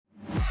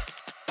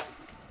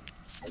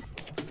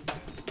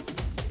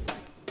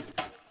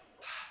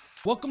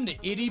Welcome to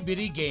Itty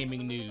Bitty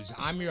Gaming News.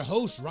 I'm your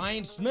host,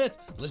 Ryan Smith.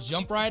 Let's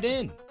jump right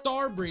in.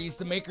 Starbreeze,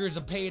 the makers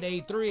of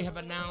Payday 3, have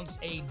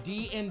announced a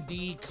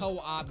D&D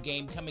co-op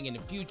game coming in the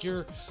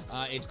future.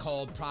 It's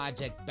called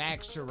Project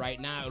Baxter right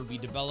now. It'll be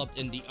developed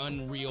in the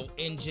Unreal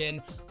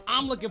Engine.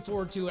 I'm looking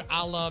forward to it.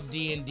 I love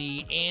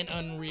D&D and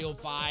Unreal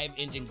 5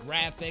 engine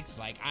graphics.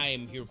 I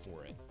am here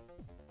for it.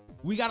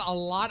 We got a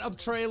lot of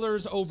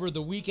trailers over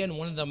the weekend,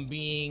 one of them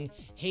being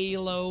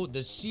Halo,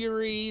 the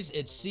series.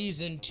 It's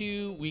season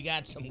 2. We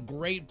got some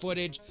great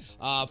footage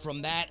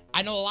from that.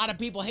 I know a lot of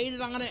people hated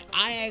on it.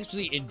 I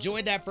actually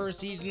enjoyed that first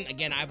season.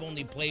 Again, I've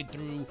only played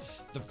through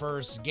the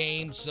first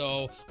game,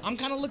 so I'm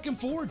kind of looking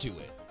forward to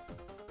it.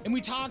 And we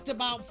talked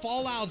about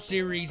Fallout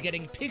series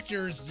getting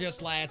pictures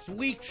just last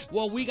week.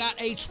 Well, we got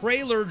a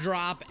trailer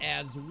drop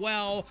as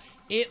well.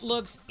 It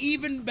looks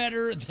even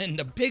better than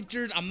the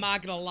pictures. I'm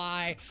not gonna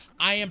lie,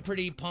 I am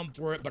pretty pumped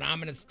for it, but I'm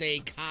gonna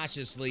stay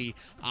cautiously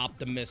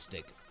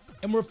optimistic.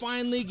 And we're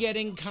finally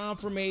getting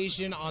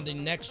confirmation on the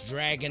next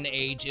Dragon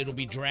Age. It'll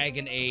be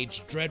Dragon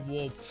Age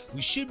Dreadwolf.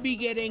 We should be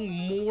getting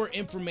more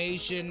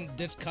information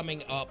this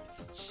coming up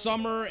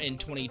summer in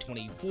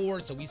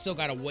 2024, so we still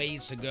got a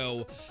ways to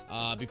go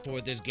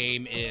before this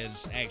game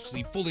is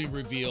actually fully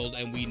revealed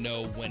and we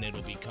know when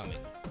it'll be coming.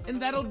 And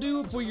that'll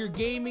do it for your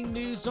gaming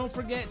news. Don't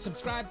forget,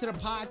 subscribe to the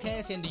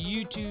podcast and the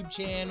YouTube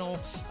channel.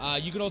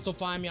 You can also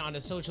find me on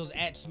the socials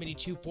at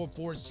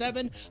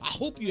Smitty2447. I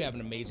hope you have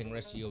an amazing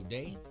rest of your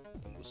day,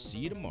 and we'll see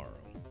you tomorrow.